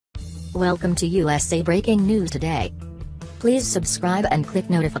Welcome to USA Breaking News Today. Please subscribe and click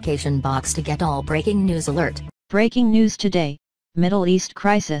notification box to get all breaking news alert. Breaking news today, Middle East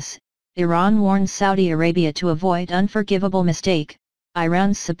crisis, Iran warns Saudi Arabia to avoid unforgivable mistake.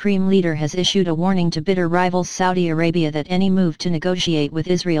 Iran's supreme leader has issued a warning to bitter rivals Saudi Arabia that any move to negotiate with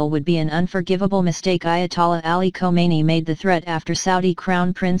Israel would be an unforgivable mistake. Ayatollah Ali Khamenei made the threat after Saudi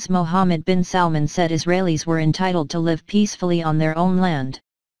Crown Prince Mohammed bin Salman said Israelis were entitled to live peacefully on their own land.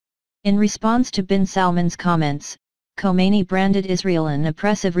 In response to bin Salman's comments, Khamenei branded Israel an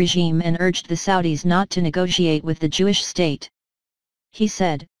oppressive regime and urged the Saudis not to negotiate with the Jewish state. He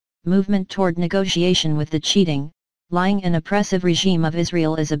said, "Movement toward negotiation with the cheating, lying and oppressive regime of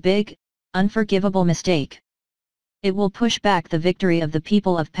Israel is a big, unforgivable mistake. It will push back the victory of the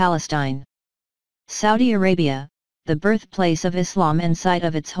people of Palestine." Saudi Arabia, the birthplace of Islam and site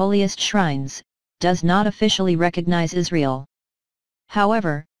of its holiest shrines, does not officially recognize Israel.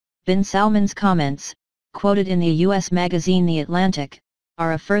 However, bin Salman's comments, quoted in the U.S. magazine The Atlantic,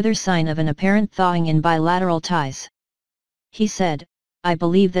 are a further sign of an apparent thawing in bilateral ties. He said, "I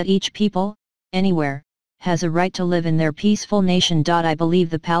believe that each people, anywhere, has a right to live in their peaceful nation. I believe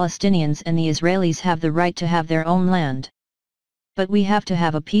the Palestinians and the Israelis have the right to have their own land. But we have to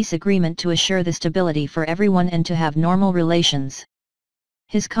have a peace agreement to assure the stability for everyone and to have normal relations."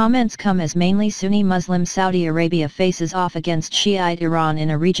 His comments come as mainly Sunni Muslim Saudi Arabia faces off against Shiite Iran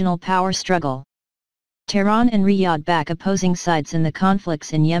in a regional power struggle. Tehran and Riyadh back opposing sides in the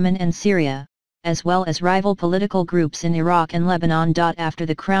conflicts in Yemen and Syria, as well as rival political groups in Iraq and Lebanon. After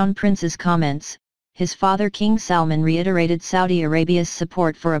the Crown Prince's comments, his father King Salman reiterated Saudi Arabia's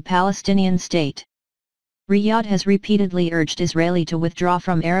support for a Palestinian state. Riyadh has repeatedly urged Israel to withdraw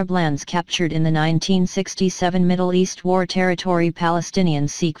from Arab lands captured in the 1967 Middle East War territory Palestinians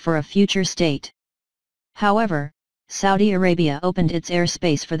seek for a future state. However, Saudi Arabia opened its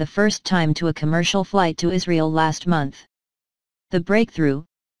airspace for the first time to a commercial flight to Israel last month. The breakthrough,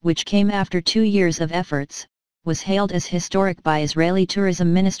 which came after 2 years of efforts, was hailed as historic by Israeli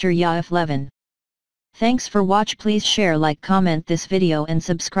Tourism Minister Yair Levin. Thanks for watch. Please share, like, comment this video and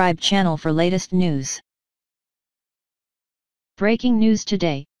subscribe channel for latest news. Breaking news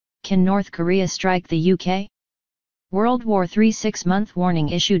today, can North Korea strike the UK? World War III 6-month warning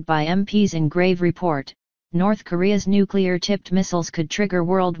issued by MPs in grave report. North Korea's nuclear-tipped missiles could trigger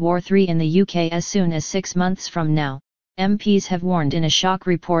World War III in the UK as soon as 6 months from now, MPs have warned in a shock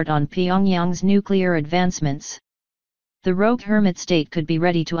report on Pyongyang's nuclear advancements. The rogue hermit state could be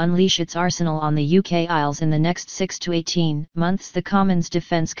ready to unleash its arsenal on the UK Isles in the next 6 to 18 months, the Commons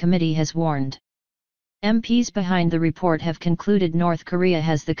Defence Committee has warned. MPs behind the report have concluded North Korea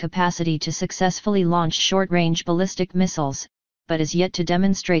has the capacity to successfully launch short-range ballistic missiles, but is yet to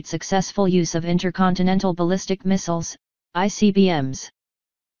demonstrate successful use of intercontinental ballistic missiles, ICBMs.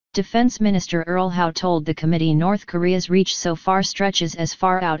 Defense Minister Earl Howe told the committee North Korea's reach so far stretches as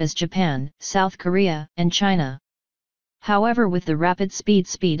far out as Japan, South Korea, and China. However, with the rapid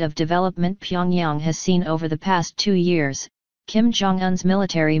speed of development Pyongyang has seen over the past 2 years, Kim Jong-un's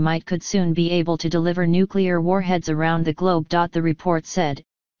military might could soon be able to deliver nuclear warheads around the globe. The report said,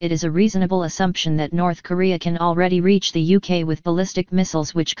 "It is a reasonable assumption that North Korea can already reach the UK with ballistic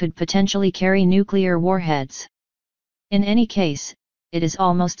missiles which could potentially carry nuclear warheads. In any case, it is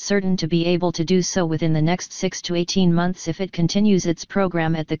almost certain to be able to do so within the next 6 to 18 months if it continues its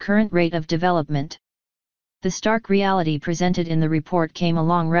program at the current rate of development." The stark reality presented in the report came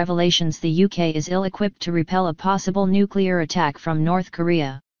along revelations the UK is ill-equipped to repel a possible nuclear attack from North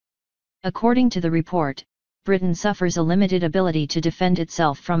Korea. According to the report, Britain suffers a limited ability to defend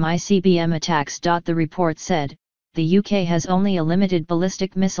itself from ICBM attacks. The report said, the UK has only a limited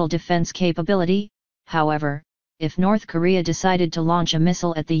ballistic missile defense capability. However, if North Korea decided to launch a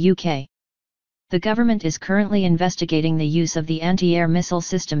missile at the UK, the government is currently investigating the use of the anti-air missile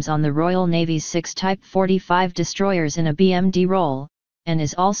systems on the Royal Navy's 6 Type 45 destroyers in a BMD role, and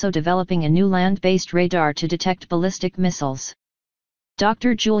is also developing a new land-based radar to detect ballistic missiles.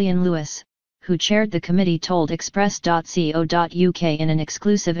 Dr. Julian Lewis, who chaired the committee, told Express.co.uk in an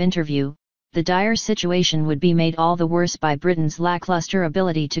exclusive interview, the dire situation would be made all the worse by Britain's lackluster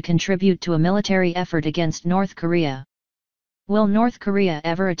ability to contribute to a military effort against North Korea. Will North Korea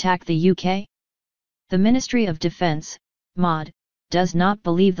ever attack the UK? The Ministry of Defence, MOD, does not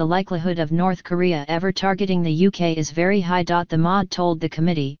believe the likelihood of North Korea ever targeting the UK is very high. The MOD told the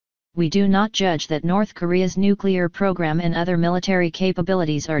committee, "We do not judge that North Korea's nuclear program and other military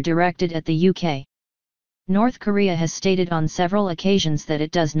capabilities are directed at the UK." North Korea has stated on several occasions that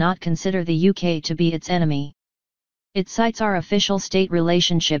it does not consider the UK to be its enemy. It cites our official state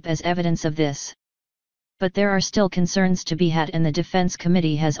relationship as evidence of this. But there are still concerns to be had, and the Defense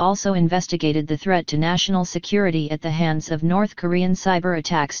Committee has also investigated the threat to national security at the hands of North Korean cyber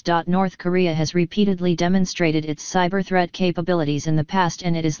attacks. North Korea has repeatedly demonstrated its cyber threat capabilities in the past,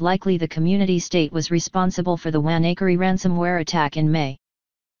 and it is likely the community state was responsible for the WannaCry ransomware attack in May.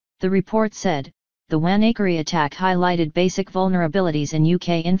 The report said, the WannaCry attack highlighted basic vulnerabilities in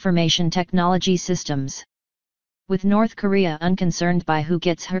UK information technology systems. With North Korea unconcerned by who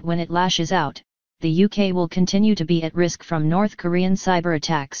gets hurt when it lashes out, the UK will continue to be at risk from North Korean cyber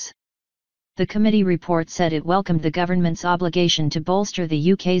attacks. The committee report said it welcomed the government's obligation to bolster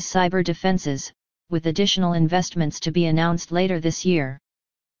the UK's cyber defences, with additional investments to be announced later this year.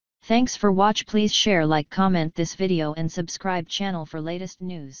 Thanks for watch. Please share, like, comment this video and subscribe channel for latest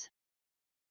news.